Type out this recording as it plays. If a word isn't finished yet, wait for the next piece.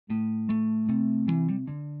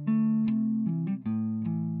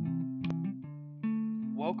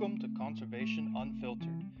Welcome to Conservation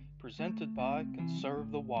Unfiltered, presented by Conserve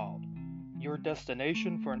the Wild, your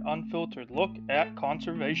destination for an unfiltered look at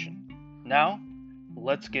conservation. Now,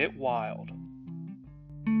 let's get wild.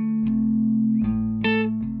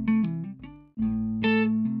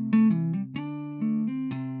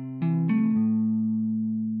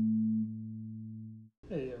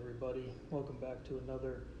 Hey everybody, welcome back to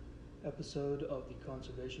another episode of the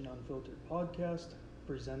Conservation Unfiltered podcast,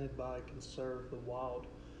 presented by Conserve the Wild.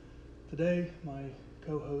 Today, my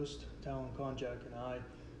co-host Talon Konjak and I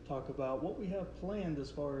talk about what we have planned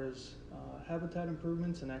as far as habitat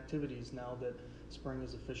improvements and activities now that spring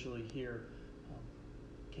is officially here.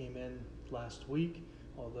 Came in last week,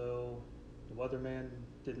 although the weatherman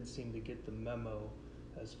didn't seem to get the memo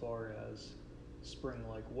as far as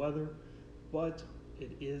spring-like weather, but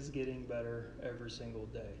it is getting better every single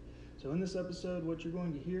day. So in this episode, what you're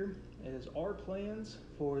going to hear is our plans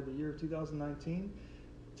for the year of 2019.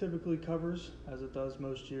 Typically covers, as it does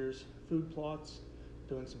most years, food plots,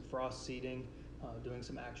 doing some frost seeding, doing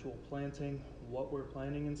some actual planting, what we're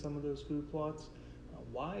planting in some of those food plots,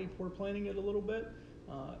 why we're planting it a little bit,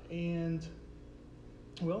 and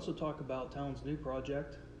we also talk about Talon's new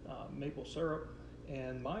project, maple syrup,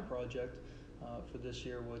 and my project for this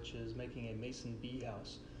year, which is making a mason bee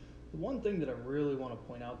house. The one thing that I really want to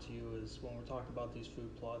point out to you is when we're talking about these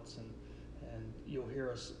food plots, and you'll hear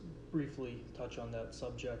us briefly touch on that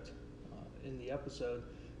subject in the episode,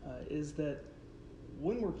 is that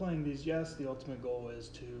when we're planting these, yes, the ultimate goal is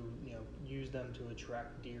to use them to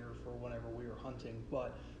attract deer for whenever we are hunting,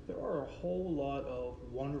 but there are a whole lot of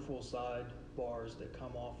wonderful sidebars that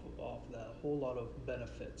come off that, a whole lot of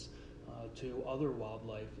benefits to other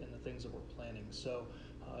wildlife and the things that we're planting. So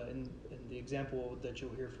in the example that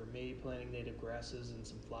you'll hear from me, planting native grasses and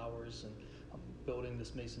some flowers and building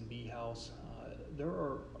this mason bee house, there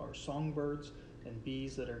are songbirds and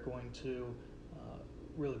bees that are going to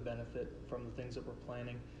really benefit from the things that we're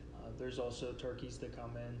planting. There's also turkeys that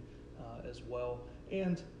come in as well,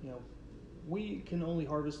 and we can only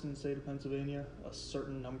harvest in the state of Pennsylvania a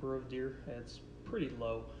certain number of deer. It's pretty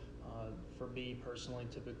low. For me personally,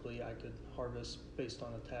 typically I could harvest, based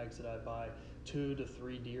on the tags that I buy, 2 to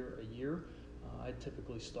 3 deer a year. I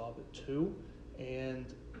typically stop at 2,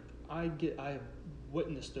 and I have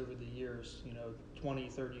witnessed over the years 20,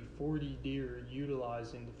 30, 40 deer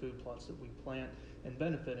utilizing the food plots that we plant and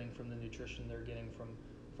benefiting from the nutrition they're getting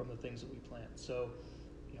from the things that we plant. So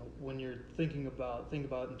when you're think about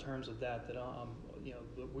in terms of that that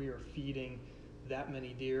we are feeding that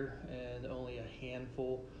many deer and only a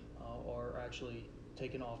handful are actually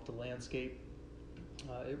taken off the landscape,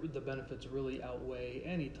 the benefits really outweigh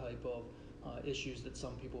any type of issues that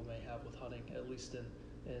some people may have with hunting, at least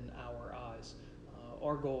in our eyes.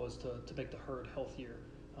 Our goal is to make the herd healthier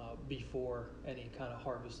before any kind of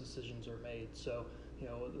harvest decisions are made. So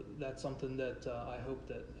that's something that I hope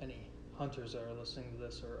that any hunters that are listening to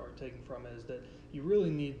this are taking from it, is that you really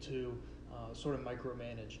need to sort of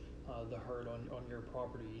micromanage the herd on your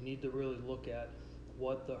property. You need to really look at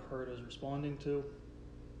what the herd is responding to,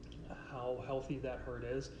 how healthy that herd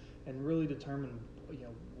is, and really determine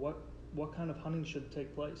what kind of hunting should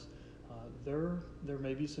take place. There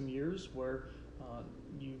may be some years where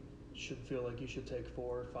you should feel like you should take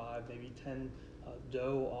 4, 5, maybe 10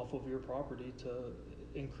 doe off of your property to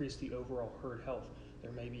increase the overall herd health.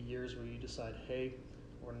 There may be years where you decide, hey,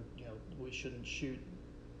 we shouldn't shoot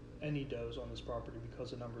any does on this property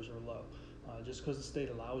because the numbers are low. Just because the state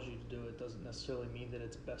allows you to do it doesn't necessarily mean that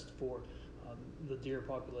it's best for the deer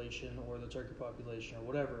population or the turkey population or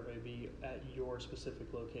whatever it may be at your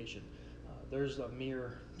specific location. There's a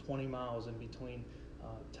mere 20 miles in between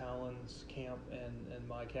Talon's camp and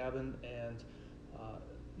my cabin, and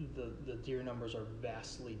the deer numbers are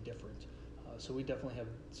vastly different. So we definitely have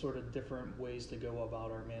sort of different ways to go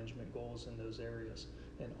about our management goals in those areas,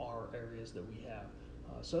 in our areas that we have.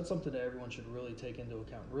 So that's something that everyone should really take into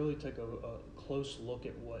account. Really take a close look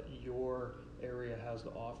at what your area has to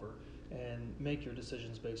offer and make your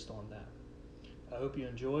decisions based on that. I hope you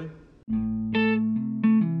enjoy.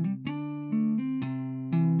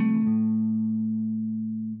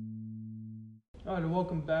 All right, and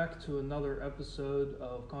welcome back to another episode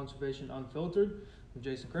of Conservation Unfiltered. I'm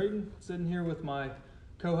Jason Creighton, sitting here with my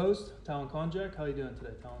co-host, Talon Konjak. How are you doing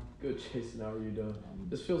today, Talon? Good, Jason. How are you doing?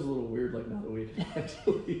 This feels a little weird, like now that we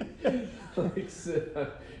actually sit,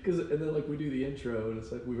 because and then we do the intro, and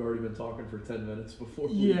it's like we've already been talking for 10 minutes before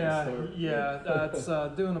we start. Yeah. That's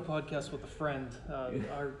doing a podcast with a friend.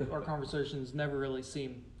 Our conversations never really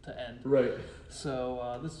seem to end. Right.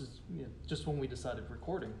 So this is just when we decided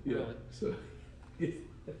recording. Really. So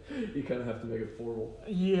You kind of have to make it formal.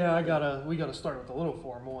 Yeah, we gotta start with a little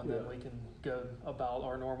formal, and then Yeah. we can go about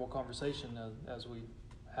our normal conversation as we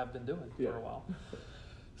have been doing Yeah. for a while.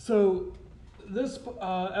 So this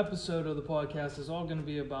episode of the podcast is all going to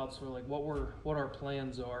be about sort of like what our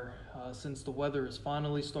plans are since the weather is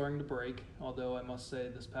finally starting to break. Although I must say,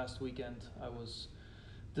 this past weekend I was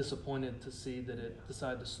disappointed to see that it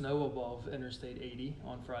decided to snow above Interstate 80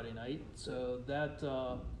 on Friday night. So that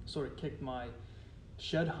sort of kicked my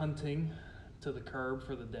shed hunting to the curb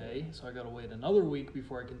for the day. So I got to wait another week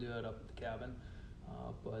before I can do it up at the cabin.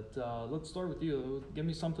 But let's start with you. Give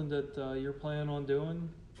me something that you're planning on doing.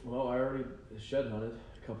 Well, I already shed hunted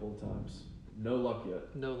a couple of times. No luck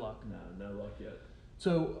yet. No luck. No luck yet.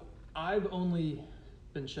 So I've only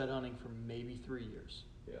been shed hunting for maybe 3 years.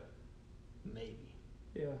 Yeah. Maybe.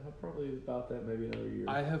 Yeah, probably about that. Maybe another year.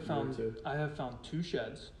 I have year or two. found 2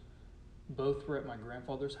 sheds. Both were at my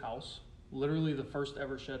grandfather's house. Literally the first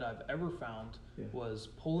ever shed I've ever found was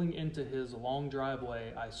pulling into his long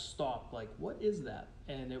driveway. I stopped like, what is that?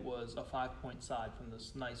 And it was a 5-point side from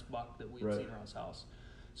this nice buck that we'd seen around his house.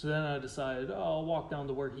 So then I decided, I'll walk down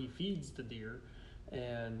to where he feeds the deer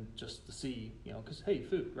and just to see, because hey,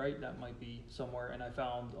 food, right? That might be somewhere. And I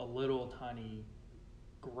found a little tiny,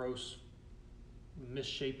 gross,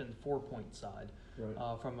 misshapen 4-point side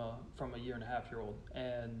from a 1.5-year-old,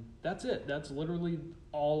 and that's it. That's literally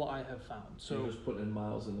all I have found. So you're just putting in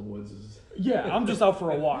miles in the woods. Yeah, I'm just out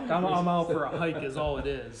for a walk. I'm out for a hike is all it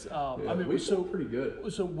is. I mean, we've been pretty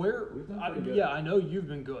good. So where? Good. Yeah, I know you've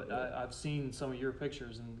been good. Yeah. I've seen some of your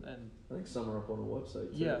pictures and I think some are up on the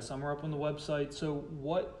website too. Yeah, some are up on the website. So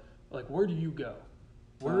where do you go?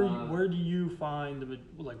 Where do you find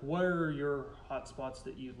what are your hot spots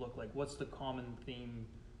that you look like? What's the common theme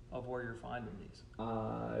of where you're finding these?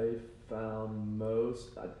 I found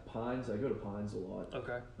most pines. I go to pines a lot.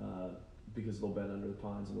 Okay. Because they'll bend under the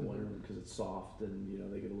pines in the winter because it's soft and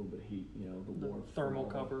they get a little bit of heat. The warmth, thermal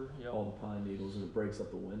cover, all the pine needles, and it breaks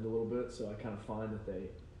up the wind a little bit. So I kind of find that they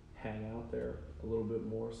hang out there a little bit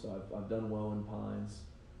more. So I've done well in pines.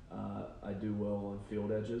 I do well on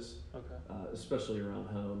field edges, especially around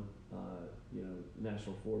home.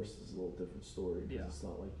 National forest is a little different story because it's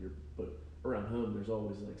not like but around home there's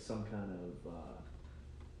always like some kind of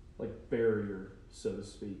like barrier, so to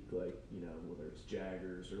speak, like whether it's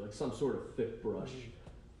jaggers or like some sort of thick brush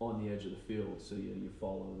on the edge of the field. So you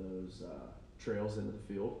follow those trails into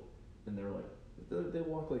the field, and they're like they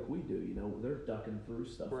walk like we do. They're ducking through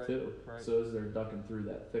stuff too. Right. So as they're ducking through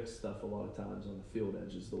that thick stuff, a lot of times on the field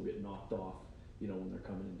edges they'll get knocked off. When they're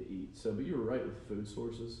coming in to eat. So, but you were right with food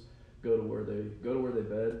sources. Go to where they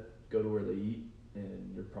bed. Go to where they eat,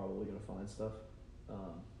 and you're probably going to find stuff. I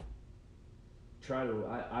try to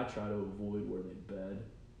avoid where they bed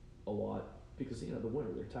a lot because the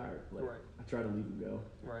winter they're tired. I try to leave them go.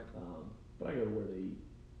 Right. But I go to where they eat,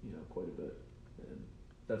 quite a bit, and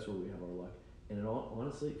that's where we have our luck. And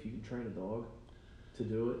honestly, if you can train a dog to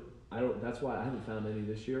do it, that's why I haven't found any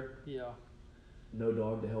this year. Yeah. No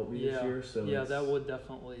dog to help me this year, so that would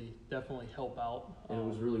definitely help out. And it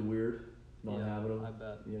was really weird not having them. I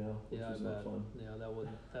bet. Which was not fun. Yeah, that would.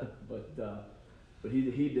 But he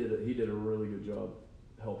did a really good job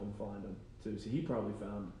helping find them too. So he probably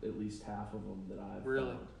found at least half of them that I've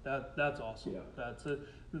found. That's awesome. Yeah. That's it.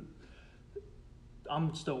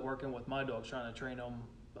 I'm still working with my dogs, trying to train them.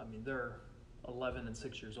 I mean, they're 11 and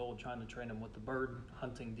 6 years old, trying to train them with the bird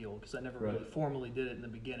hunting deal because I never really formally did it in the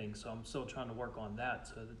beginning. So I'm still trying to work on that.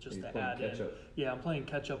 So that just to add in, I'm playing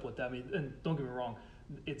catch up with them. I mean, and don't get me wrong,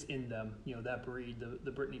 it's in them. That breed,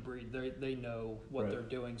 the Brittany breed, they know what they're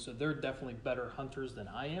doing. So they're definitely better hunters than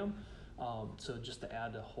I am. So just to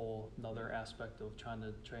add a whole another aspect of trying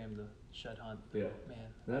to train them to shed hunt. Yeah, man,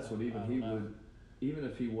 and that's what even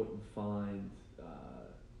if he wouldn't find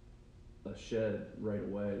a shed right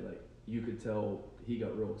away, like. You could tell he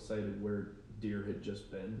got real excited where deer had just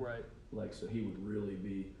been. Right. Like, so he would really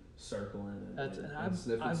be circling and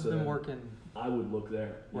sniffing. I've been working. I would look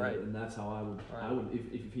there. Right. And that's how I would. Right. I would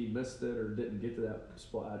if he missed it or didn't get to that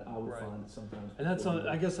spot, I would find it sometimes. And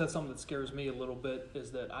I guess that's something that scares me a little bit is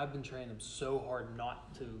that I've been training him so hard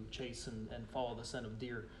not to chase and follow the scent of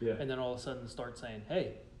deer. Yeah. And then all of a sudden start saying,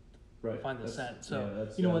 hey. Find the scent. So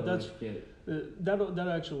you know what? That'll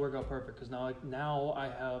actually work out perfect because now I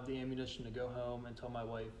have the ammunition to go home and tell my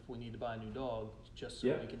wife we need to buy a new dog just so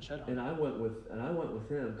we can shed hunt. And I went with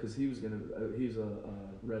him because he's a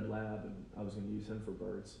red lab and I was gonna use him for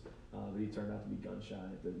birds, but he turned out to be gun shy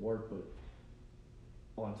and it didn't work. But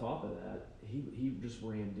on top of that, he just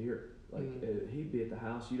ran deer. He'd be at the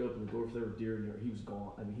house, you'd open the door if there were deer in there, he was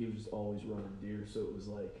gone. I mean, he was just always running deer. So it was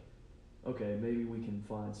like. okay, maybe we can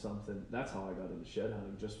find something. That's how I got into shed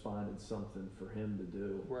hunting, just finding something for him to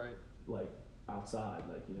do, Right. like outside,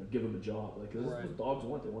 like, you know, give him a job. Like, 'cause this is Right. what dogs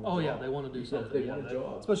want. They want a Oh job. yeah, they want to do You know, something. They Yeah, want a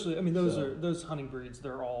job. especially, I mean, those So- are those hunting breeds.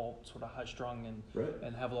 They're all sort of high strung Right.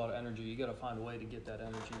 and have a lot of energy. You got to find a way to get that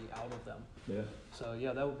energy out of them. Yeah. So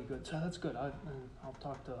yeah, that would be good. So that's good. I'll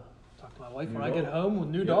talk to my wife New when I get dog. home with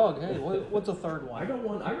new Yeah. dog. Hey, what's a third one? I got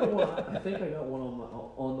one. I think I got one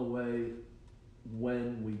on the way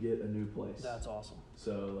when we get a new place. That's awesome.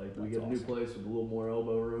 So like we That's get a new awesome. place with a little more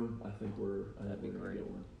elbow room. I think we're That'd be gonna great. get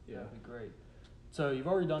one. Yeah. That'd be great. So you've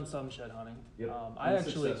already done some shed hunting. Yep. I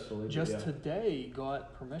actually Unsuccessfully, but just yeah. today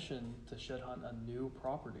got permission to shed hunt a new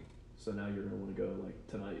property. So now you're gonna want to go like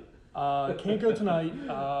tonight. Can't go tonight.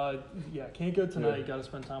 Can't go tonight. Yeah. Got to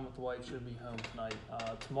spend time with the wife. Should be home tonight.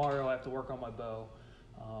 Tomorrow I have to work on my bow,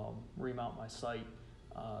 remount my sight.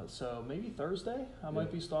 So maybe Thursday I might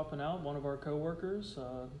Yeah. be stopping out. One of our coworkers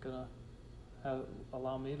gonna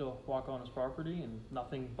allow me to walk on his property and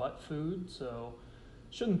nothing but food. So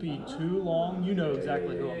shouldn't be too long. You know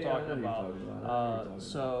exactly who I'm talking about.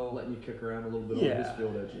 So letting you kick around a little bit yeah. on his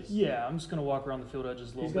field edges. yeah, I'm just gonna walk around the field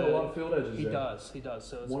edges a little He's bit. got a lot of field edges. He there. does. He does.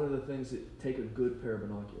 So it's, One of the things that take a good pair of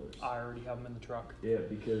binoculars. I already have him in the truck. Yeah,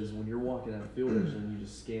 because when you're walking out of field edge and you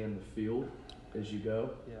just scan the field as you go,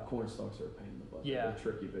 Yeah. corn stalks are a pain in the butt. Yeah. They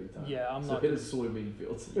trick you big time. Yeah, I'm so not hit gonna- his soybean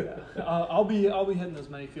fields. Yeah, I'll be hitting as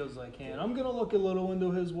many fields as I can. I'm gonna look a little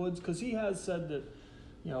into his woods because he has said that,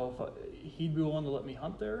 you know, he'd be willing to let me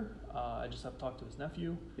hunt there. I just have to talk to his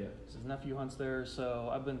nephew. Yeah. 'Cause his nephew hunts there, so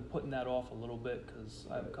I've been putting that off a little bit because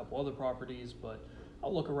I have a couple other properties, but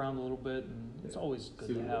I'll look around a little bit, and it's Yeah. always good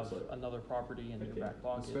See to what it have looks like. another property in your Heck yeah. back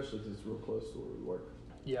pocket. Especially because it's real close to where we work.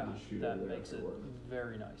 Yeah, You shoot that over there makes after it work.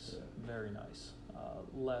 very nice. Yeah. Very nice.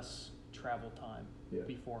 Less travel time Yeah.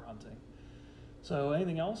 before hunting. So,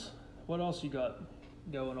 anything else? What else you got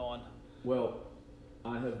going on? Well,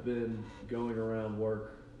 I have been going around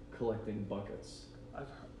work collecting buckets.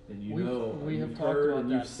 And you We you've have talked heard about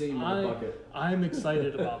and that. you've seen my bucket. I'm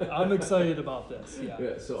excited about. I'm excited about this. Yeah.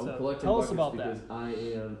 Yeah, so I'm collecting tell us buckets about because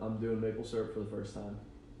that. I'm doing maple syrup for the first time.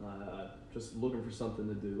 Just looking for something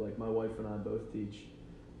to do. Like my wife and I both teach,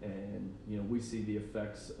 and you know we see the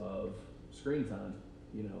effects of screen time.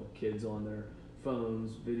 You know, kids on their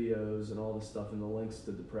phones, videos, and all this stuff, and the links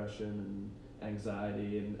to depression and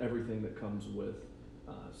anxiety and everything that comes with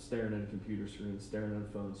staring at a computer screen, staring at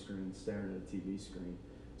a phone screen, staring at a TV screen.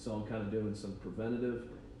 So I'm kind of doing some preventative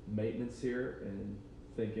maintenance here and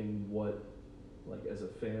thinking what, like as a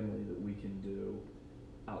family, that we can do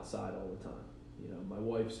outside all the time. You know, my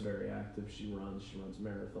wife's very active. She runs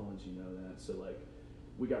marathons, you know that. So like,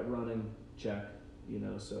 we got running, check, you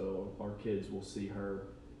know, so our kids will see her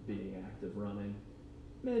being active running,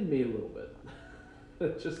 and me a little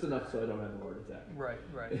bit. Just enough so I don't have a heart attack. Right.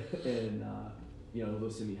 And, you know, they'll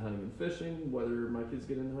see me hunting and fishing. Whether my kids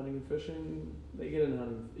get into hunting and fishing, they get into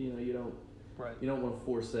hunting. You know, you don't want to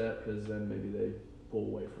force that because then maybe they pull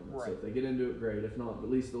away from it. Right. So if they get into it, great. If not, at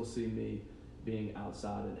least they'll see me being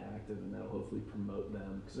outside and active, and that'll hopefully promote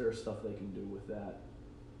them because there's stuff they can do with that,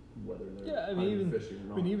 whether they're hunting and fishing or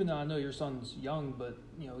not. I mean, even though I know your son's young, but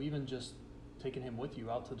you know, even just taking him with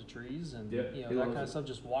you out to the trees and Yeah, you know he that loves kind of it. stuff,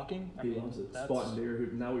 just walking. He loves it. That's, Spotting deer.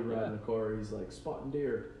 Now we ride Yeah. in a car. He's like, spotting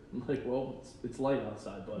deer. I'm like, well, it's light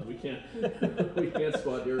outside, bud. We can't we can't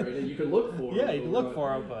spot deer right now. You can look for them. Yeah, you can look for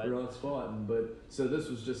them, but we're not spotting. But so this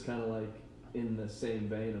was just kind of like in the same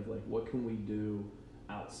vein of like, what can we do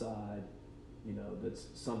outside? You know, that's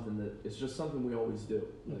something that it's just something we always do.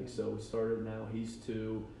 Like, so we started now. He's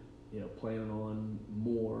 2. You know, planning on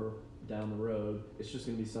more down the road. It's just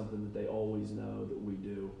gonna be something that they always know that we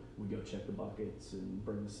do. We go check the buckets and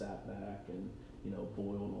bring the sap back, and you know,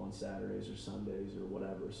 boil them on Saturdays or Sundays or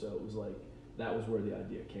whatever. So it was like that was where the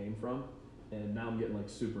idea came from, and now I'm getting like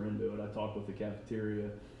super into it. I talked with the cafeteria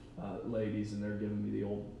ladies, and they're giving me the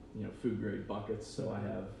old, you know, food grade buckets. So I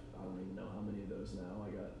don't even know how many of those now. I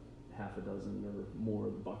got half a dozen or more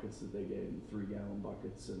of the buckets that they gave me, 3-gallon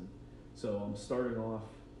buckets, and so I'm starting off.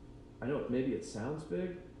 I know maybe it sounds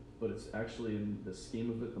big, but it's actually, in the scheme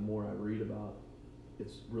of it, the more I read about,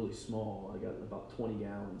 it's really small. I got about 20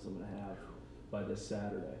 gallons I'm gonna have by this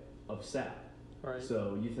Saturday of sap. right.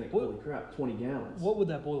 So you think, holy crap, 20 gallons. What would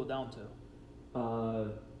that boil down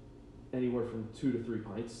to? Anywhere from 2 to 3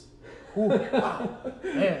 pints. Ooh, wow.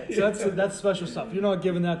 Man, so that's special stuff. You're not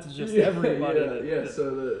giving that to just everybody. Yeah.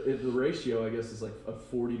 So the ratio, I guess, is like a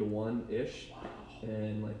 40 to 1 ish. Wow.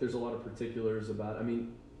 And like, there's a lot of particulars about. I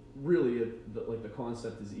mean, really, the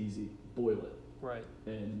concept is easy. Boil it. Right.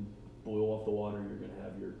 And boil off the water. You're gonna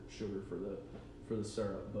have your sugar for the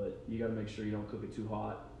syrup, but you got to make sure you don't cook it too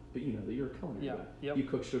hot. but you know that you're a culinary Yeah. guy. Yep. You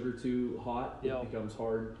cook sugar too hot, Yep. it becomes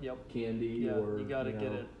hard Yep. candy, Yeah. or You got to know,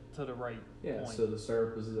 get it to the right Yeah, point. so the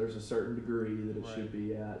syrup there's a certain degree that it Right. should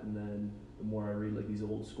be at, and then the more I read, like these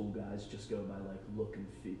old school guys just go by like look and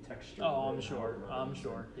feel, texture. Oh, I'm and how sure. it I'm runs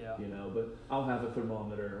sure. Yeah. and, you know, but I'll have a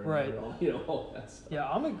thermometer, and Right. all that stuff. Yeah,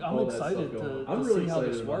 I'm all that excited stuff going to on. I'm really see how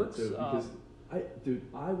excited this about works. it too, because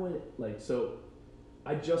I went like so.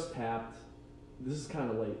 I just tapped. This is kind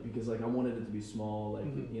of late because like I wanted it to be small, like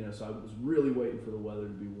Mhm. you know. So I was really waiting for the weather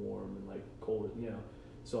to be warm and like cold, you know.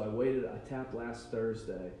 So I waited. I tapped last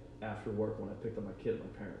Thursday after work when I picked up my kid at my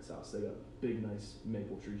parents' house. They got big, nice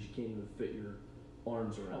maple trees. You can't even fit your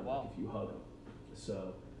arms around wow. like, if you hug them.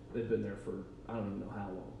 So they've been there for I don't even know how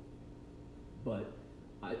long. But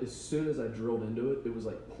as soon as I drilled into it, it was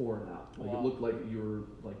like pouring out. Like Wow. it looked like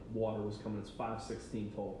like water was coming. It's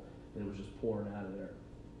 516 tall, and it was just pouring out of there.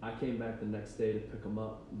 I came back the next day to pick them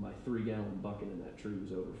up. My 3-gallon bucket in that tree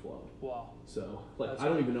was overflowed. Wow. So like That's I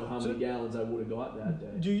don't right. even know how many So- gallons I would have got that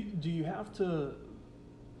day. Do you have to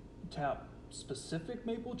tap specific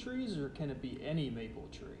maple trees, or can it be any maple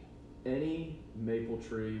tree? Any maple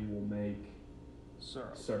tree will make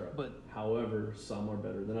syrup. But However, some are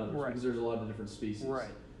better than others Right. because there's a lot of different species. right.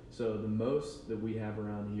 So the most that we have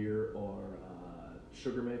around here are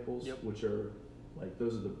sugar maples, Yep. which are like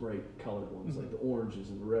those are the bright colored ones, like Mhm. the oranges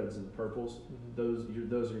and the reds and the purples. Mhm. Those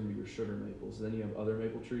are gonna be your sugar maples. Then you have other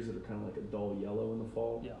maple trees that are kind of like a dull yellow in the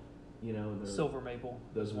fall. Yeah. You know, and they're Silver maple.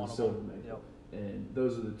 Those is are the one of silver them. maple. Yep. And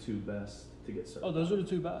those are the two best to get syrup. Oh, those are the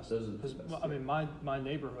two best. Those are the 'Cause, two best, I yeah. mean, my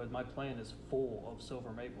neighborhood, my plant is full of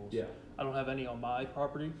silver maples. Yeah, I don't have any on my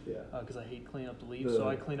property yeah. because I hate cleaning up the leaves. So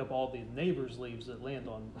I clean up all the neighbors' leaves that land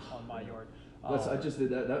on my yard. I just did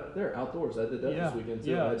that. They're outdoors. I did that Yeah, this weekend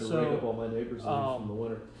too. yeah, I had to so, rake up all my neighbors' leaves from the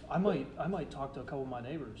winter. I might talk to a couple of my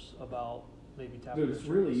neighbors about maybe tapping. Dude, it's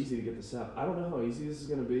the really trees, easy to get this out. I don't know how easy this is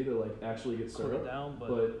going to be to like actually get cool it syrup, down,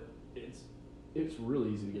 but it's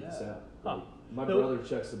really easy to get this Yeah. out. Huh. Like, my No. brother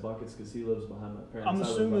checks the buckets because he lives behind my parents. I'm I live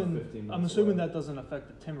about assuming 15 I'm minutes assuming away. that doesn't affect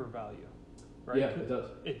the timber value, right? Yeah, it does.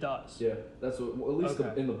 It does. Yeah, that's what. Well, at least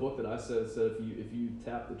Okay. in the book that I said, it said if you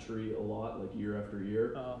tap the tree a lot, like year after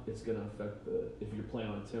year, it's going to affect if you're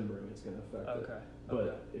planning on timbering, it's going to affect it. Okay. But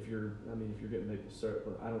Okay. if you're getting maple syrup,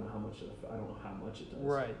 I don't know how much it does.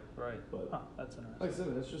 Right. Right. But That's interesting. like I said,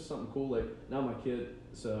 it's just something cool. Like now my kid,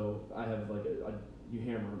 so I have like I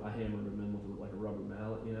hammered him in with like a rubber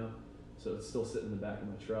mallet, you know. So it's still sitting in the back of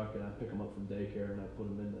my truck, and I pick him up from daycare, and I put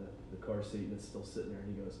him in the car seat, and it's still sitting there,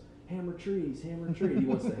 and he goes, hammer trees. He wants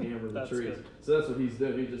to hammer the That's trees. good. So that's what he's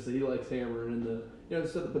doing. He likes hammering in the, you know.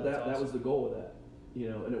 So, but That's that awesome. was the goal of that,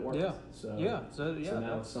 you know, and it worked. Yeah. So So so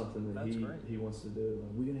now it's something that that's great. he wants to do.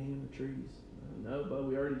 Like, we gonna hammer trees? No, but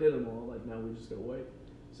we already did them all. Like now we just gotta wait.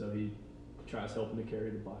 So he tries helping me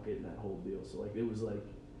carry the bucket and that whole deal. So like it was like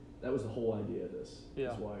that was the whole idea of this. Yeah.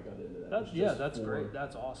 That's why I got into that. It was That's just great.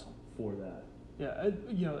 That's awesome. for that.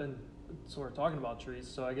 Yeah, and so we're talking about trees.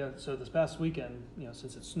 So this past weekend,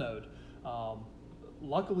 since it snowed,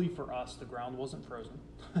 luckily for us, the ground wasn't frozen.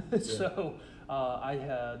 So I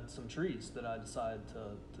had some trees that I decided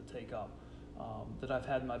to take up that I've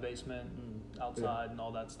had in my basement and outside and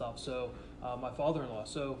all that stuff. So my father and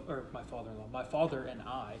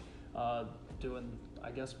I doing,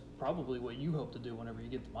 I guess, probably what you hope to do whenever you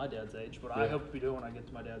get to my dad's age, but I hope to be doing when I get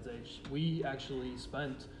to my dad's age. We actually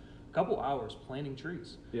spent a couple hours planting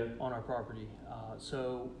trees on our property.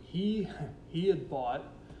 So he had bought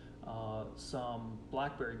some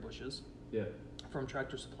blackberry bushes from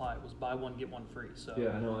Tractor Supply. It was buy one, get one free. So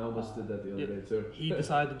I know. I almost did that the other day too. He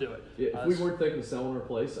decided to do it. If we weren't thinking of selling our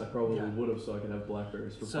place, I probably would have, so I could have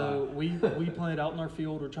blackberries for So we planted out in our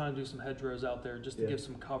field. We're trying to do some hedgerows out there just to give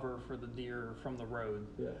some cover for the deer from the road.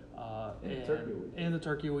 And turkey will eat and the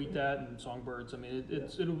turkey will eat that, and songbirds. I mean,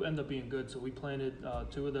 it'll end up being good. So we planted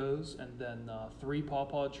 2 of those, and then 3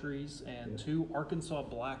 pawpaw trees and 2 Arkansas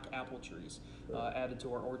black apple trees added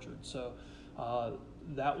to our orchard. So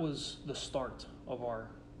that was the start of our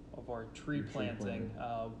tree planting.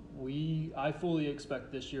 I fully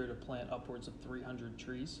expect this year to plant upwards of 300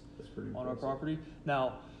 trees on our property.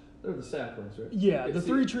 Now, they're the saplings, right? Yeah, the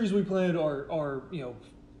 3 trees we planted are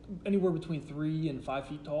anywhere between 3 and 5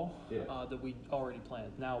 feet tall that we already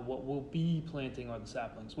planted. Now, what we'll be planting are the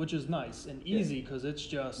saplings, which is nice and easy because it's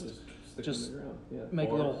just make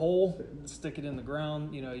a little hole, stick it in the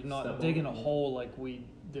ground. You're not digging a hole like we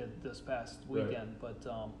did this past weekend, but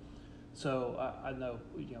so I know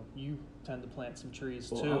you tend to plant some trees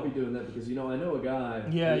too. I'll be doing that because I know a guy.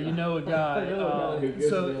 Yeah, you know a guy. I know a guy who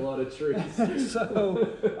gives me a lot of trees.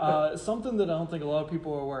 So something that I don't think a lot of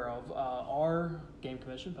people are aware of, our Game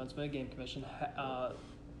Commission, Pennsylvania Game Commission,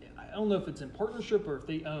 don't know if it's in partnership or if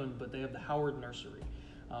they own, but they have the Howard Nursery,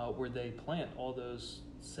 where they plant all those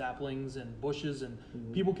saplings and bushes, and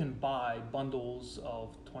people can buy bundles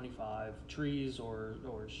of 25 trees or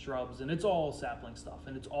shrubs, and it's all sapling stuff,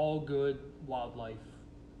 and it's all good wildlife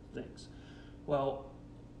things. Well,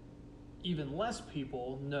 even less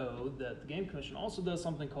people know that the Game Commission also does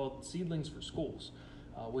something called Seedlings for Schools,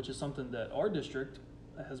 which is something that our district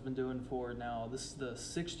has been doing for now. This is the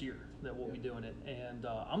 6th year that we'll be doing it, and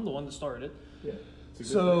I'm the one that started it. Yeah.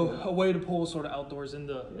 So a way to pull sort of outdoors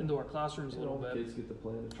into our classrooms a little bit. Kids get to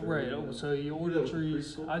plant a tree. Right. So you order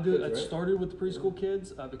trees. I do. Kids, I started with the preschool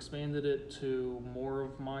kids. I've expanded it to more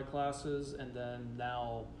of my classes, and then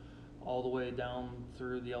now all the way down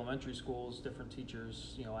through the elementary schools. Different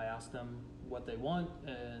teachers. I ask them what they want,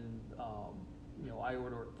 and I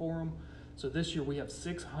order it for them. So this year we have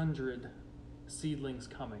 600 seedlings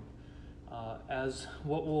coming. As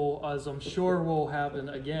I'm sure will happen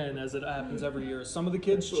again, as it happens every year. Some of the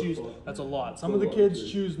kids choose, that's a lot. Some of the kids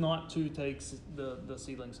choose not to take the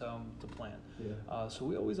seedlings home to plant. Yeah. So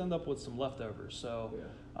we always end up with some leftovers. So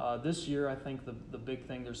this year, I think the big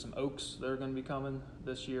thing, there's some oaks that are going to be coming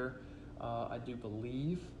this year, I do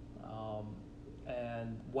believe,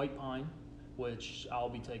 and white pine, which I'll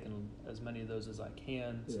be taking as many of those as I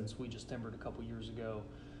can, since we just timbered a couple years ago.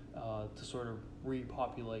 To sort of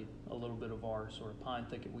repopulate a little bit of our sort of pine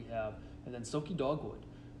thicket we have, and then silky dogwood,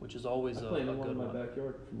 which is always a good one. I planted one in my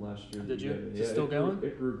backyard from last year. Did you? Is it still going?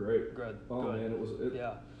 It grew great. Good. Oh good. Man, it was.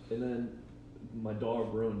 Yeah. And then my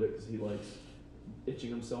dog ruined it because he likes itching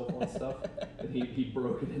himself on stuff, and he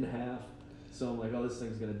broke it in half. So I'm like, oh, this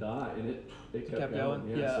thing's gonna die, and it kept going.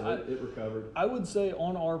 Yeah. So it recovered. I would say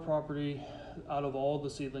on our property, out of all the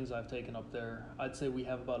seedlings I've taken up there, I'd say we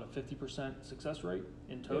have about a 50% success rate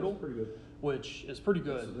in total. That's pretty good. Which is pretty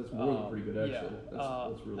good. That's more than pretty good, actually. Yeah.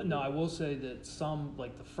 That's really no, good. I will say that some,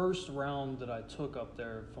 like the first round that I took up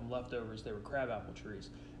there from leftovers, they were crabapple trees.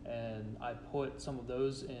 And I put some of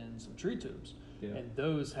those in some tree tubes. Yeah. And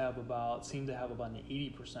those seem to have about an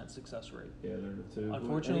 80% success rate. Yeah, they're the two.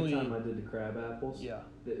 Unfortunately, anytime I did the crab apples,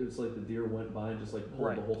 it was like the deer went by and just like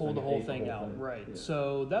pulled the whole thing out. Right. Yeah.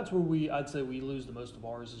 So that's where I'd say we lose the most of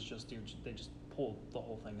ours, is just deer. They just pull the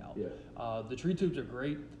whole thing out. Yeah. The tree tubes are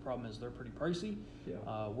great. The problem is they're pretty pricey.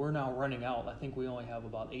 Yeah. We're now running out. I think we only have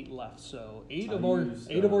about 8 left. So eight of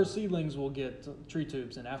our seedlings will get tree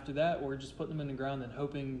tubes, and after that, we're just putting them in the ground and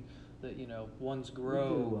hoping that ones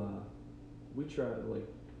grow. We try like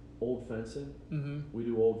old fencing. Mm-hmm. We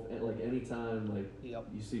do anytime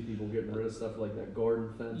you see people getting rid of stuff like that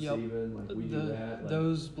garden fence, even we do that.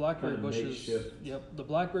 Those blackberry bushes. The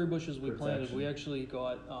blackberry bushes we planted. We actually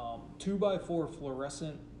got 2x4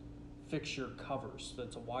 fluorescent fixture covers.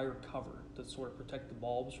 That's a wire cover that sort of protect the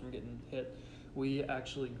bulbs from getting hit. We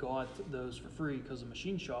actually got those for free because the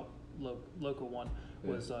machine shop, local one,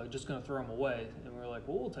 was just going to throw them away, and we were like,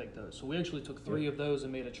 well, we'll take those. So we actually took 3 of those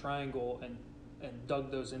and made a triangle and dug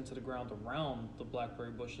those into the ground around the blackberry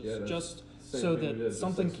bushes, just so that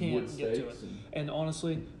something can't get to it. And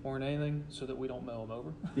honestly, more than anything, so that we don't mow them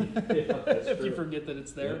over if you forget that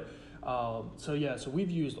it's there. So we've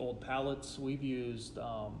used old pallets. We've used,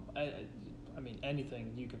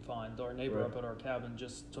 anything you can find. Our neighbor up at our cabin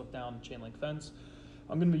just took down a chain link fence.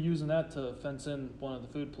 I'm going to be using that to fence in one of the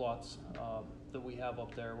food plots that we have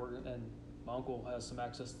up there. And my uncle has some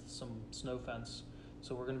access to some snow fence,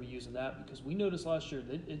 so we're going to be using that because we noticed last year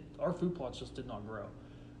that our food plots just did not grow.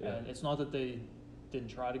 Yeah. And it's not that they didn't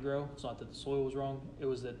try to grow. It's not that the soil was wrong. It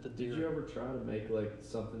was that the deer. Did you ever try to make like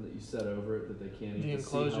something that you set over it that they can't even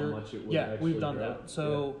see how much it would actually we've done grow? That.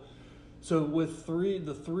 So with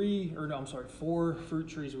 4 fruit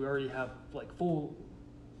trees, we already have like full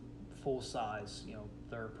size.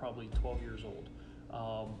 They're probably 12 years old.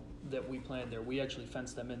 That we planted there. We actually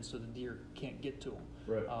fenced them in so the deer can't get to them.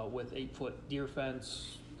 Right. With 8-foot deer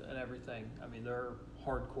fence and everything. I mean, they're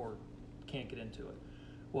hardcore, can't get into it.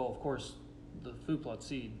 Well, of course, the food plot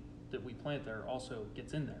seed that we plant there also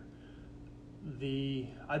gets in there.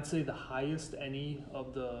 I'd say the highest any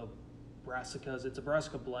of the brassicas, it's a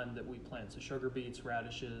brassica blend that we plant. So sugar beets,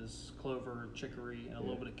 radishes, clover, chicory, and a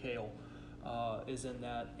little bit of kale. Is in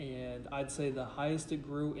that, and I'd say the highest it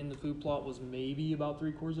grew in the food plot was maybe about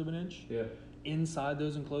 3/4 of an inch. Yeah. Inside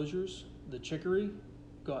those enclosures, the chicory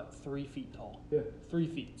got 3 feet tall. Yeah. 3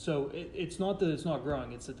 feet. So it's not that it's not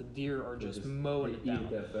growing; it's that the deer are just mowing it down.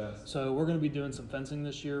 Eat it that fast. So we're going to be doing some fencing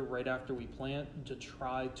this year, right after we plant, to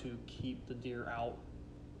try to keep the deer out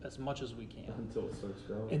as much as we can until it starts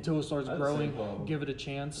growing. Until it starts growing, give it a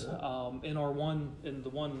chance. Yeah. In the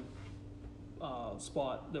one.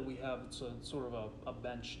 Spot that we have, it's a sort of a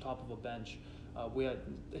bench, top of a bench.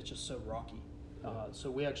 It's just so rocky.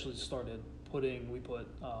 So we actually started we put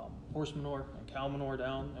horse manure and cow manure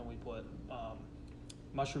down, and we put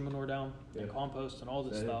mushroom manure down and compost and all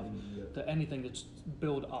this stuff to anything that's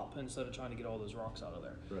build up instead of trying to get all those rocks out of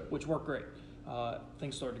there, which worked great.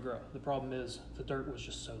 Things started to grow. The problem is the dirt was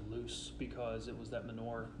just so loose because it was that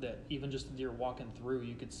manure that even just the deer walking through,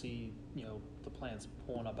 you could see, the plants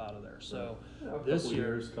pulling up out of there. So this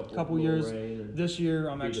year, couple years, this year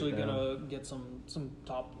I'm actually gonna get some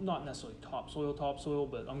top, not necessarily topsoil,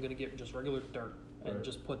 but I'm gonna get just regular dirt and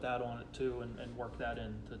just put that on it too, and work that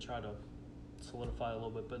in to try to solidify a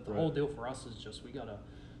little bit. But the whole deal for us is just we gotta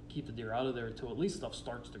keep the deer out of there until at least stuff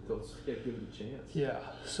starts to grow. Give it a chance. Yeah,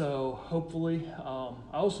 so hopefully,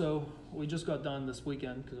 we just got done this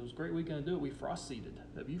weekend because it was a great weekend to do it. We frost seeded.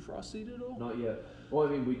 Have you frost seeded at all? Not yet. Well,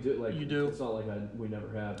 I mean, we do. Like, you do? It's not like we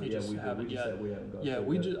never have. But we haven't yet. We haven't got. Yeah,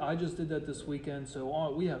 I just did that this weekend.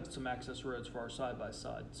 So we have some access roads for our side by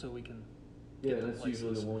side, so we can. Yeah, that's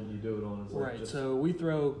usually the one you do it on. Right, so we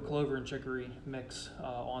throw clover and chicory mix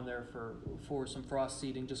on there for some frost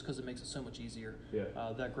seeding, just because it makes it so much easier. Yeah.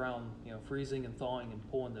 That ground, freezing and thawing and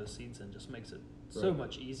pulling those seeds in just makes it so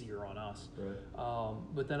much easier on us. Right.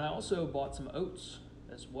 But then I also bought some oats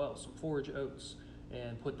as well, some forage oats,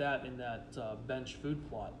 and put that in that bench food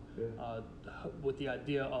plot with the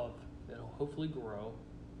idea of it'll hopefully grow.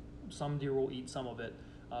 Some deer will eat some of it.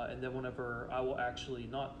 And then whenever I will actually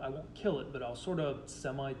I won't kill it, but I'll sort of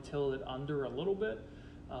semi-till it under a little bit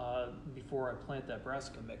before I plant that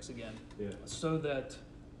brassica mix again, so that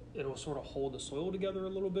it'll sort of hold the soil together a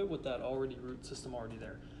little bit with that root system already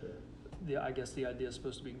there. I guess the idea is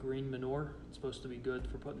supposed to be green manure. It's supposed to be good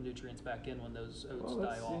for putting nutrients back in when those oats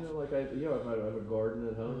die off. I have a garden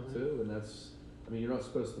at home too, and you're not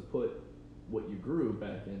supposed to put what you grew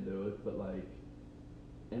back into it, but like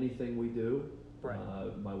anything we do. Right.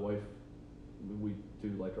 My wife, we do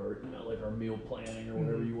like our meal planning or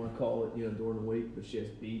whatever you want to call it, during the week. But she has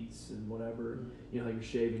beets and whatever. You know how you're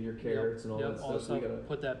shaving your carrots and all that stuff. So we gotta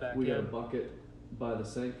put that back in. We got a bucket by the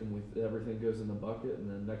sink, and everything goes in the bucket. And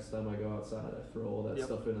then next time I go outside, I throw all that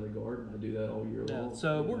stuff into the garden. I do that all year long.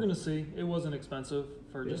 So we're gonna see. It wasn't expensive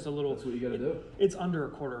for just a little. That's what you got to do. It's under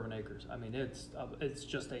 1/4 acre. I mean, it's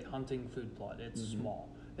just a hunting food plot. It's small.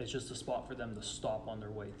 It's just a spot for them to stop on their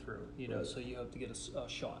way through, so you hope to get a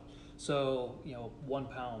shot. So, 1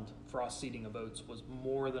 pound frost seeding of oats was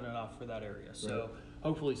more than enough for that area. So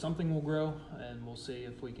hopefully something will grow, and we'll see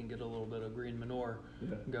if we can get a little bit of green manure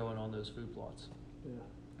going on those food plots. Yeah,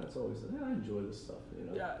 that's always, I enjoy this stuff,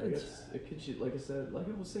 Yeah, it gets you, like I said, like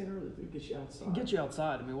I was saying earlier, it gets you outside. Get you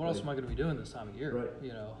outside. I mean, what else am I going to be doing this time of year? Right.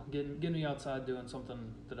 Getting me outside doing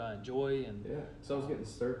something that I enjoy. And yeah, so I was getting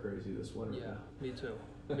stir crazy this winter. Yeah, me too.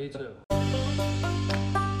 Me too. Let's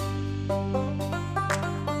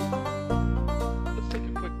take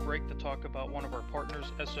a quick break to talk about one of our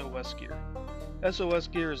partners, SOS Gear. SOS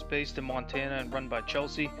Gear is based in Montana and run by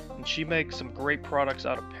Chelsea, and she makes some great products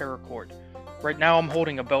out of paracord. Right now I'm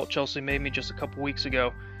holding a belt Chelsea made me just a couple weeks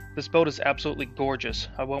ago. This belt is absolutely gorgeous.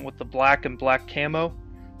 I went with the black and black camo,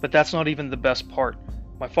 but that's not even the best part.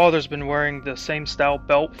 My father's been wearing the same style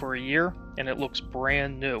belt for a year, and it looks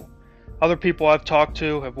brand new. Other people I've talked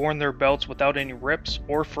to have worn their belts without any rips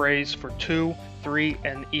or frays for 2, 3,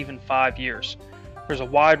 and even 5 years. There's a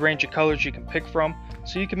wide range of colors you can pick from,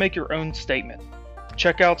 so you can make your own statement.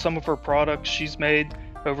 Check out some of her products she's made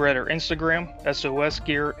over at her Instagram,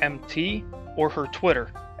 SOSGearMT, or her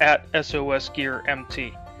Twitter,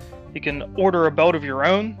 @SOSGearMT. You can order a belt of your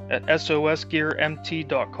own at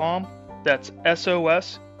SOSGearMT.com. That's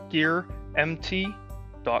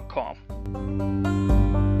SOSGearMT.com.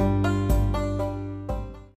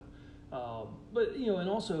 But and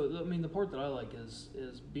also, the part that I like is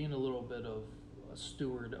being a little bit of a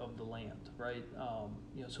steward of the land, right?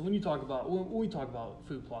 So when we talk about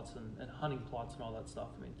food plots and hunting plots and all that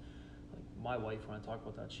stuff, like my wife, when I talk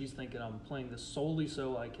about that, she's thinking I'm playing this solely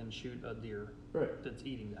so I can shoot a deer that's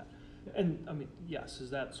eating that. And yes, is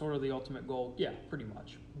that sort of the ultimate goal? Yeah, pretty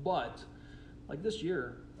much. But like this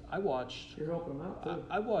year, You're helping them out too.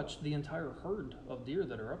 I watched the entire herd of deer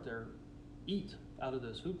that are up there eat out of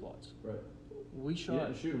those food plots. Right. We shot. You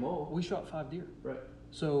didn't shoot them all. We shot 5 deer. Right.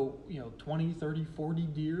 So 20, 30, 40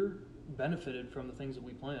 deer benefited from the things that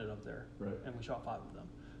we planted up there. Right. And we shot 5 of them.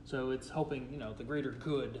 So it's helping the greater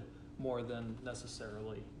good more than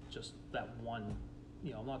necessarily just that one.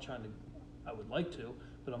 I'm not trying to. I would like to,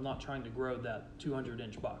 but I'm not trying to grow that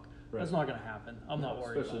 200-inch buck. Right. That's not going to happen. I'm not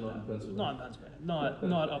worried about that. Especially not in Pennsylvania. Not in Pennsylvania.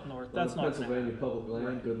 Not up north. That's not Pennsylvania public land.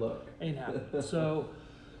 Right. Good luck. Ain't happening. So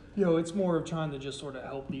You know, it's more of trying to just sort of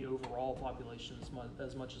help the overall population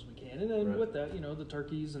as much as we can. And then with that, you know, the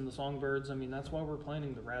turkeys and the songbirds, I mean, that's why we're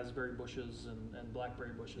planting the raspberry bushes and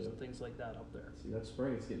blackberry bushes and things like that up there. See, that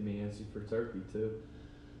spring it's getting me antsy for turkey too.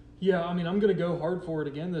 Yeah, I mean, I'm going to go hard for it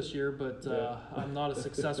again this year, but I'm not a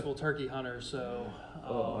successful turkey hunter, so I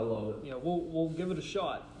love it. You know, we'll give it a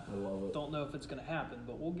shot. I love it. Don't know if it's going to happen,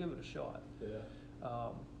 but we'll give it a shot. Yeah.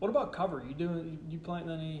 What about cover? You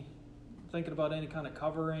planting thinking about any kind of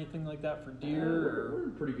cover or anything like that for deer? We're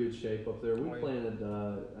in pretty good shape up there. We planted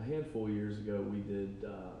a handful of years ago. We did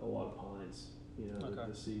a lot of pines. You know,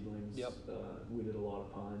 the seedlings. Yep. We did a lot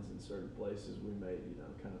of pines in certain places. We made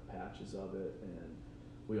kind of patches of it, and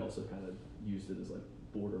we also kind of used it as like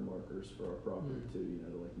border markers for our property too.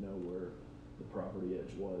 To like know where the property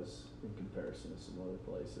edge was in comparison to some other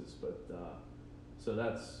places. But so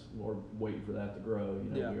we're waiting for that to grow.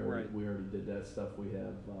 We already did that stuff. We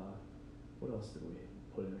have what else did we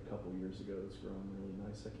put in a couple years ago that's grown really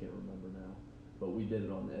nice? I can't remember now, but we did it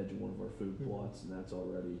on the edge of one of our food plots, and that's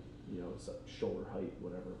already it's like shoulder height,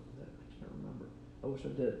 whatever. I can't remember. I wish I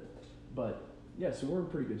did, but yeah. So we're in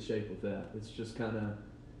pretty good shape with that. It's just kind of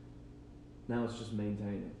now it's just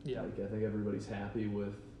maintaining. Yeah. Like I think everybody's happy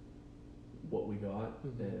with what we got,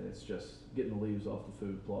 and it's just getting the leaves off the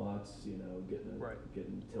food plots,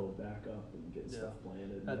 getting tilled back up and getting stuff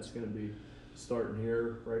planted. That's going to be starting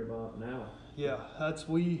here right about now. Yeah,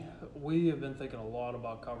 we have been thinking a lot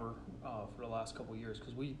about cover for the last couple of years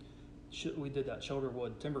because we did that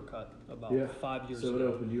Shoulderwood timber cut about 5 years ago. So it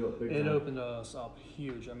opened you up big time. It opened us up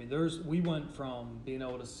huge. I mean, we went from being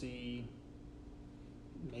able to see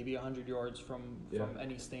maybe 100 yards from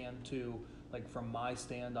any stand to like from my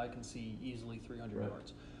stand, I can see easily 300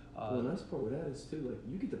 yards. The nice part with that is too, like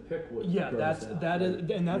you get to pick what.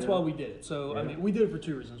 That's why we did it. So I mean, we did it for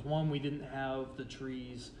two reasons. One, we didn't have the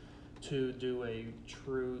trees to do a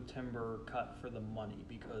true timber cut for the money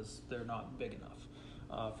because they're not big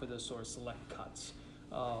enough for those sort of select cuts.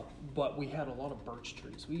 But we had a lot of birch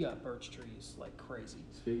trees. We got birch trees like crazy.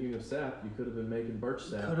 Speaking of sap, you could have been making birch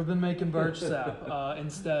sap. Could have been making birch sap.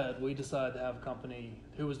 Instead, we decided to have a company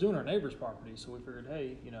who was doing our neighbor's property. So we figured,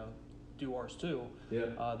 hey, do ours too.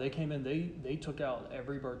 Yeah. They came in. They took out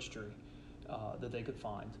every birch tree that they could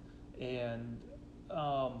find, and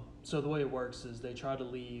so the way it works is they try to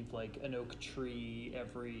leave like an oak tree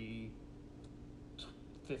every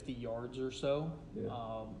 50 yards or so,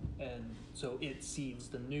 and so it seeds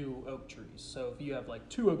the new oak trees. So if you have like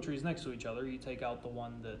two oak trees next to each other, you take out the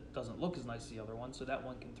one that doesn't look as nice as the other one, so that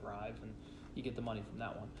one can thrive, and you get the money from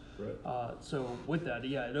that one. Right. So with that,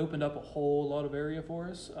 it opened up a whole lot of area for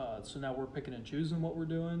us. So now we're picking and choosing what we're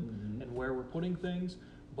doing and where we're putting things,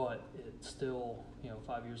 but it still,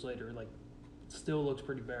 5 years later, like, still looks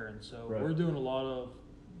pretty barren. So we're doing a lot of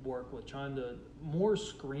work with trying to more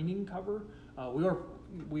screening cover.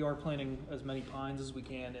 We are planting as many pines as we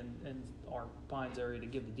can in our pines area to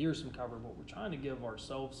give the deer some cover, but we're trying to give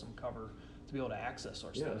ourselves some cover to be able to access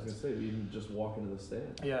our stands. Yeah, I was going to say, even just walk into the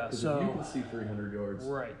stand. Yeah, so if you can see 300 yards,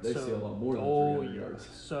 they see a lot more than 300 yards.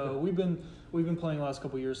 So we've been playing the last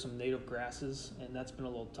couple of years some native grasses, and that's been a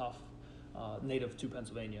little tough. Native to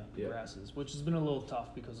Pennsylvania grasses, which has been a little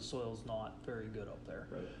tough because the soil's not very good up there.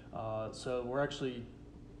 Right. So we're actually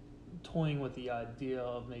toying with the idea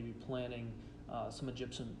of maybe planting some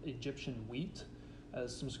Egyptian wheat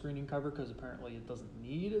as some screening cover, because apparently it doesn't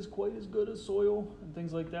need quite as good as soil and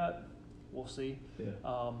things like that. We'll see. Yeah.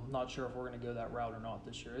 Not sure if we're going to go that route or not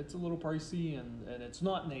this year. It's a little pricey, and it's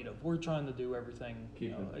not native. We're trying to do everything,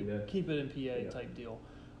 keep it in PA type deal.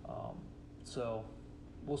 So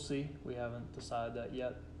we'll see. We haven't decided that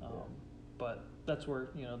yet. But that's where,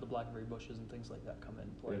 the blackberry bushes and things like that come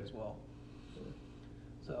into play as well. Yeah.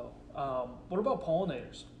 So what about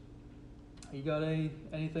pollinators? You got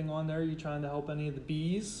anything on there? You trying to help any of the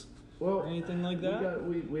bees? Or anything like that?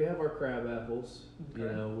 We have our crab apples.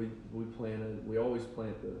 Okay. We always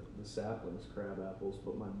plant the saplings crab apples,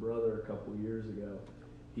 but my brother a couple years ago,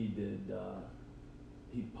 he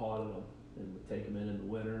potted them and would take them in the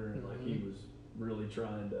winter, and like he was really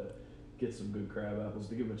trying to get some good crab apples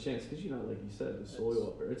to give them a chance, because like you said, the soil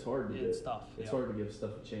up there, it's hard to it's tough. It's hard to give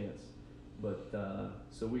stuff a chance. But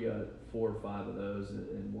so we got 4 or 5 of those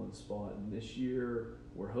in one spot, and this year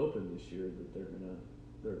we're hoping that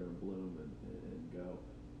they're gonna bloom and go.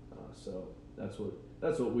 So that's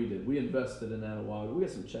what we did. We invested in that a while ago. We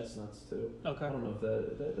got some chestnuts too. Okay. I don't know if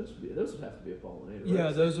those would have to be a pollinator. Yeah,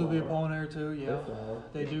 right? those would be a pollinator too. Yeah,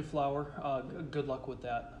 they do flower. Good luck with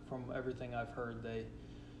that. From everything I've heard,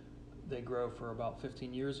 they grow for about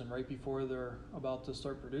 15 years, and right before they're about to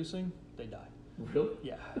start producing, they die. Really?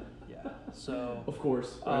 Yeah. So of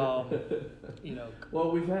course. Right? you know.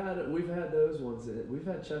 Well, we've had those ones. We've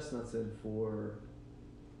had chestnuts in for,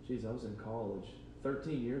 geez, I was in college,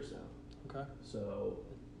 13 years now. Okay. So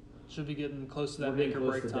should be getting close to that we're make getting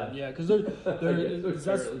or close break to time. death. Yeah, because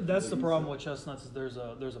that's the problem with chestnuts is there's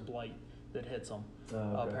a blight that hits them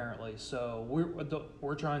apparently. So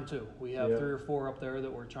we're trying to. We have 3 or 4 up there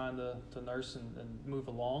that we're trying to nurse and move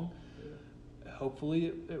along. Yeah.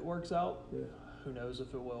 Hopefully it works out. Yeah. Who knows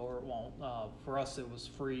if it will or it won't. For us, it was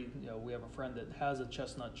free. You know, we have a friend that has a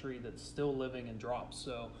chestnut tree that's still living and drops.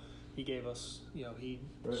 So he gave us, he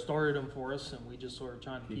started them for us, and we just sort of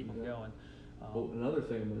trying to keep them going. Well, another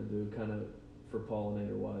thing I'm going to do, kind of for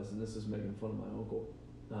pollinator wise, and this is making fun of my uncle,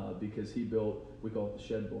 because he built, we call it the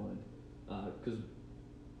shed blind, because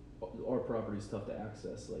our property is tough to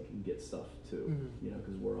access, like, and get stuff to,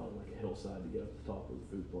 because we're on like a hillside to get up to the top where the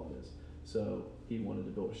food plot is. So he wanted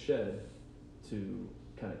to build a shed to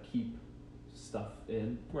kind of keep stuff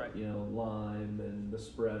in, lime and the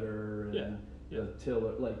spreader and the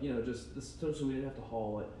tiller, just so we didn't have to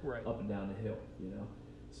haul it up and down the hill,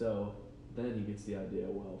 So then he gets the idea,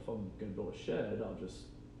 well, if I'm going to build a shed, I'll just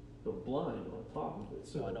build a blind on top of it.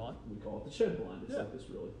 So why not? We call it the shed blind. It's like this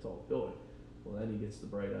really tall building. Well, then he gets the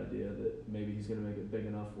bright idea that maybe he's going to make it big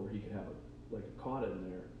enough where he could have a cot in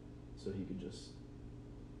there, so he could just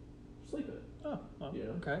sleep in it. Oh,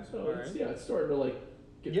 okay. So it's starting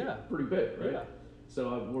to get pretty big, right? Yeah.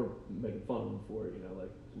 So we're making fun of him for it, we're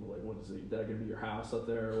like, what is it? That gonna be your house up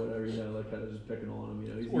there or whatever? Kind of just picking on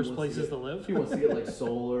him. Worst places to live. He wants to get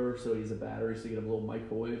solar, so he's a battery, so you get a little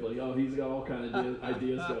microwave. He's got all kind of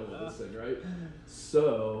ideas going with this thing, right?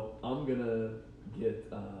 So I'm gonna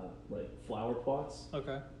get flower pots.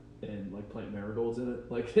 Okay. And plant marigolds in it,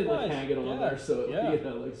 and hang it on there. So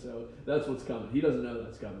so that's what's coming. He doesn't know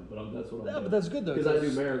that's coming, but that's what I'm doing. Yeah, but that's good though. Because I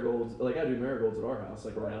do marigolds, at our house,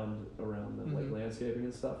 around the landscaping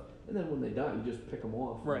and stuff. And then when they die, you just pick them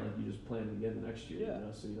off. Right. And you just plant them again the next year.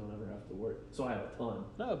 So you don't ever have to worry. So I have a ton.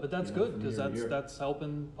 No, but that's good because that's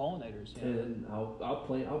helping pollinators. And I'll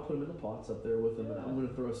put them in the pots up there with them, and I'm going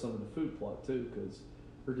to throw some in the food plot too.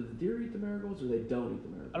 Or do the deer eat the marigolds, or they don't eat the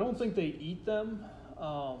marigolds? I don't think they eat them.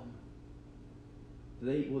 Will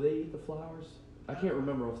they eat the flowers? I can't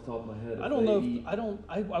remember off the top of my head. I don't know.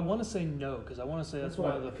 I want to say no because I want to say that's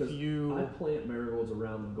one of the few. I plant marigolds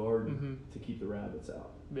around the garden to keep the rabbits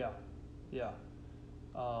out. Yeah.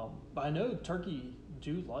 But I know turkey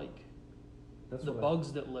do like the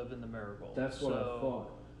bugs that live in the marigold. That's what I thought.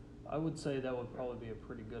 I would say that would probably be a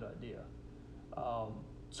pretty good idea.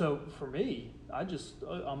 So for me,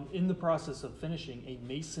 I'm in the process of finishing a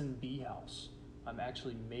mason bee house. I'm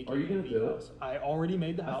actually making. Are you going to do it? I already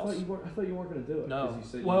made the house. I thought you weren't going to do it. No.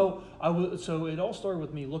 Well, so it all started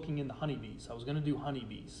with me looking into honeybees. I was going to do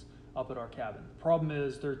honeybees up at our cabin. The problem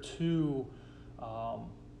is they're too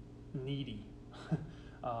needy.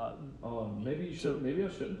 Maybe you should. Maybe I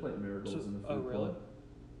shouldn't plant marigolds in the food. Oh, really?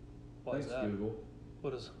 Why is that? Google.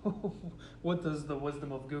 What does the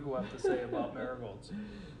wisdom of Google have to say about marigolds?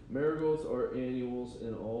 Marigolds are annuals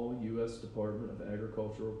in all U.S. Department of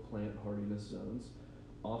Agricultural plant hardiness zones.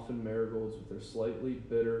 Often marigolds with their slightly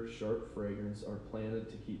bitter, sharp fragrance are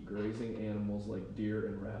planted to keep grazing animals like deer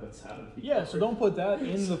and rabbits out of the yard. So don't put that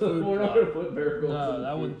in the food We're not going to put marigolds in the food. No,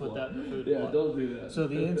 I wouldn't put that in the food plot. Don't do that. So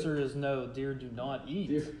the answer is no, deer do not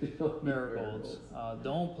eat marigolds.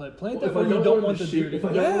 Don't plant that where you don't want the deer to eat. If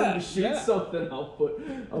I don't want to shoot something, I'll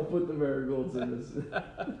put the marigolds in this.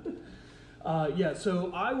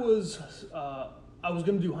 So I was going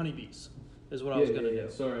to do honeybees. Is what I was going to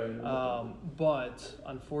do. Sorry. But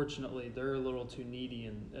unfortunately, they're a little too needy,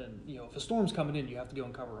 and if a storm's coming in, you have to go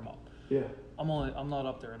and cover them up. Yeah. I'm not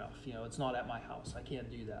up there enough. It's not at my house. I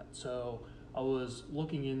can't do that. So I was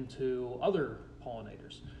looking into other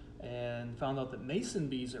pollinators and found out that mason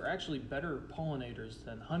bees are actually better pollinators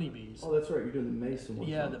than honeybees. Oh, that's right. You're doing the mason ones.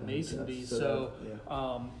 Yeah, the mason bees. So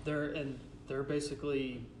they're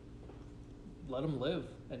basically let them live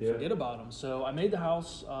and forget about them. So I made the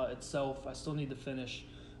house itself. I still need to finish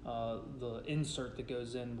the insert that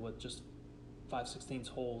goes in with just 5/16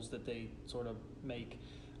 holes that they sort of make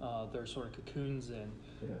their sort of cocoons in.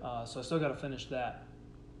 Yeah. So I still got to finish that.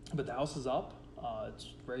 But the house is up. It's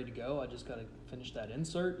ready to go. I just got to finish that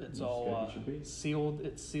insert. It's all sealed.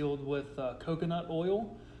 It's sealed with coconut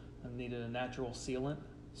oil. I needed a natural sealant.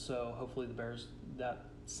 So hopefully that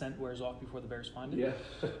scent wears off before the bears find it. Yeah.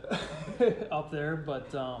 Up there,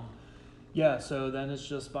 but so then it's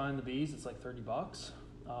just buying the bees. It's like $30.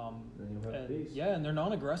 Then you'll have bees. Yeah, and they're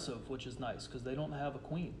non-aggressive, which is nice because they don't have a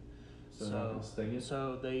queen. So they're not going to sting you?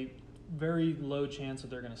 So they very low chance that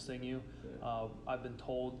they're going to sting you. Yeah. I've been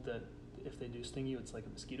told that if they do sting you, it's like a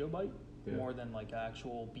mosquito bite more than like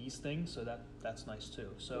actual bee sting. So that's nice too.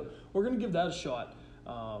 So we're gonna give that a shot.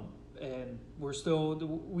 And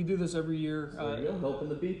we do this every year. So you're helping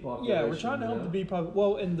the bee population. Yeah, we're trying to help the bee population.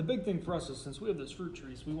 Well, and the big thing for us is since we have those fruit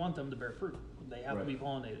trees, we want them to bear fruit. They have to be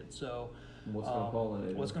pollinated. So what's going to pollinate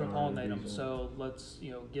them? What's going to pollinate them? So let's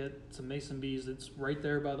get some mason bees. It's right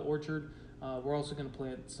there by the orchard. We're also going to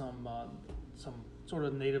plant some sort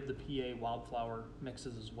of native to PA wildflower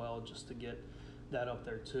mixes as well, just to get that up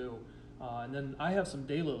there too. And then I have some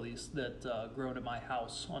daylilies that grown at my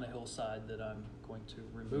house on a hillside that I'm going to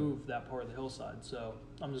remove that part of the hillside. So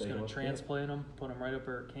I'm just going to transplant them, put them right up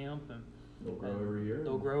there at camp, and they'll grow every year.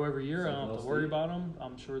 They'll grow every year. I don't have to worry about them.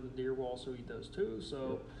 I'm sure the deer will also eat those too.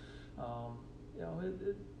 So, a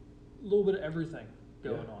little bit of everything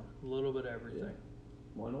going on. A little bit of everything. Yeah.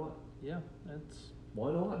 Why not? Yeah,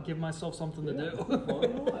 why not? Give myself something to do. Why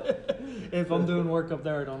not? If I'm doing work up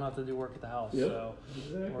there, I don't have to do work at the house. Yep. So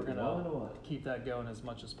exactly. we're gonna keep that going as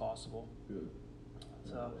much as possible. Good.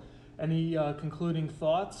 So, any concluding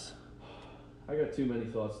thoughts? I got too many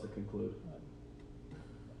thoughts to conclude.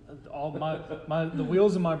 All the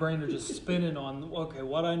wheels in my brain are just spinning on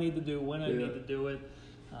what I need to do, when I need to do it,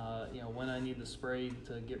 when I need to spray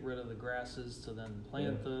to get rid of the grasses, to then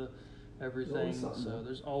plant the everything. So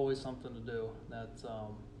there's always something to do. That's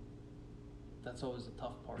always the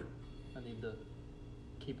tough part. I need to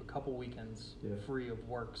keep a couple weekends free of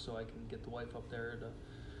work so I can get the wife up there to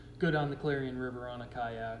go down the Clarion River on a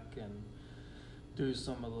kayak and do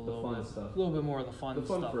some of the little bit more of the fun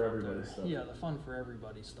stuff. The fun for everybody stuff. Yeah, the fun for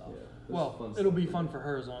everybody stuff. Yeah, well, it'll be fun for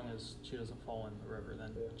her as long as she doesn't fall in the river.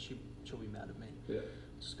 Then she'll be mad at me. Yeah.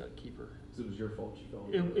 Just got to keep her. Because it was your fault she fell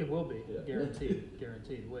in. It will be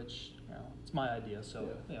guaranteed. Which it's my idea, so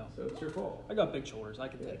So it's your fault. I got big shoulders. I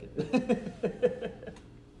can take it.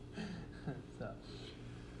 So.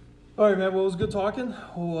 All right, man. Well, it was good talking.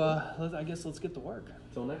 Well, I guess let's get to work.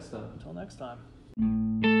 Until next time. Until next time.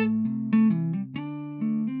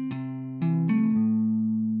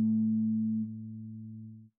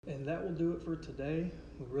 And that will do it for today.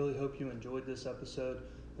 We really hope you enjoyed this episode.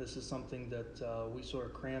 This is something that we sort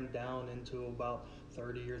of crammed down into about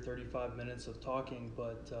 30 or 35 minutes of talking,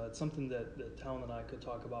 but it's something that Talon and I could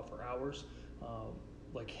talk about for hours.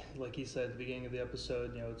 Like he said at the beginning of the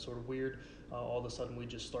episode, it's sort of weird. All of a sudden we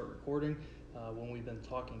just start recording when we've been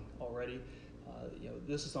talking already.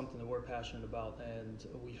 This is something that we're passionate about, and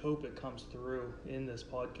we hope it comes through in this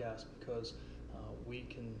podcast because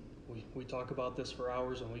we talk about this for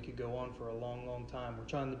hours and we could go on for a long, long time. We're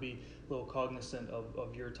trying to be a little cognizant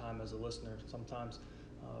of your time as a listener. Sometimes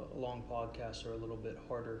long podcasts are a little bit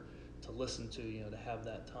harder to listen to, to have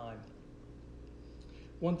that time.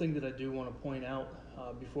 One thing that I do want to point out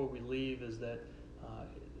before we leave is that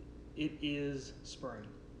it is spring.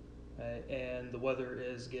 And the weather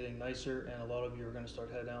is getting nicer, and a lot of you are going to start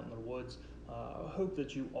heading out in the woods. I hope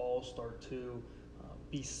that you all start to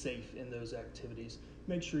be safe in those activities.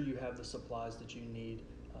 Make sure you have the supplies that you need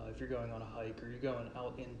if you're going on a hike or you're going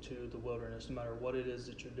out into the wilderness, no matter what it is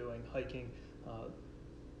that you're doing, hiking,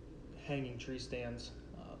 hanging tree stands,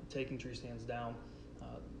 taking tree stands down,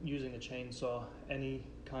 using a chainsaw, any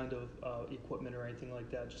kind of equipment or anything like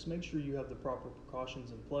that. Just make sure you have the proper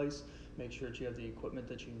precautions in place. Make sure that you have the equipment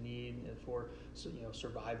that you need for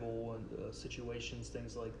survival and situations,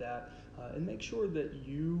 things like that. And make sure that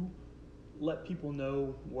you let people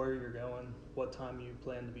know where you're going, what time you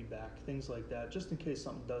plan to be back, things like that. Just in case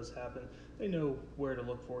something does happen, they know where to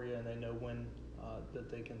look for you, and they know when that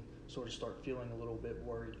they can sort of start feeling a little bit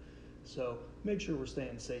worried. So make sure we're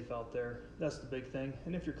staying safe out there. That's the big thing.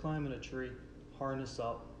 And if you're climbing a tree, harness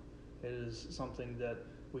up. It is something that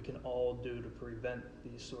we can all do to prevent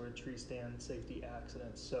these sort of tree stand safety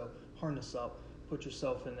accidents. So harness up, put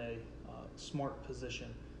yourself in a smart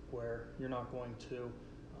position where you're not going to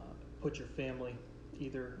put your family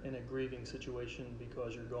either in a grieving situation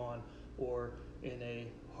because you're gone, or in a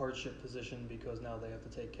hardship position because now they have to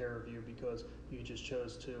take care of you because you just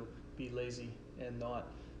chose to be lazy and not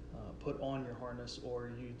put on your harness,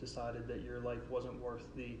 or you decided that your life wasn't worth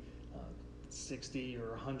the $60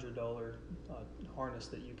 or $100 harness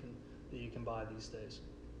that you can buy these days.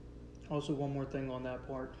 Also, one more thing on that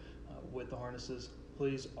part with the harnesses,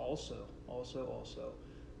 please also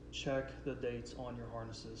check the dates on your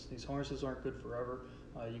harnesses. These harnesses aren't good forever.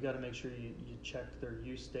 You got to make sure you check their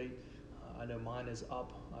use date. I know mine is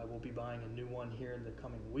up. I will be buying a new one here in the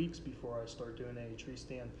coming weeks before I start doing any tree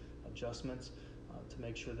stand adjustments to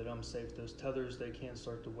make sure that I'm safe. Those tethers, they can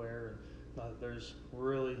start to wear, and there's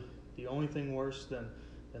really the only thing worse than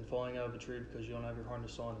falling out of a tree because you don't have your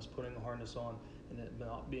harness on is putting a harness on and it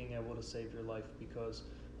not being able to save your life because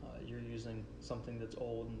you're using something that's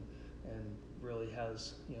old and really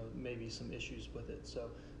has, maybe some issues with it. So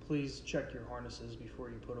please check your harnesses before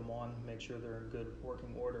you put them on. Make sure they're in good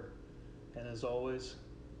working order. And as always,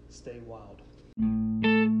 stay wild.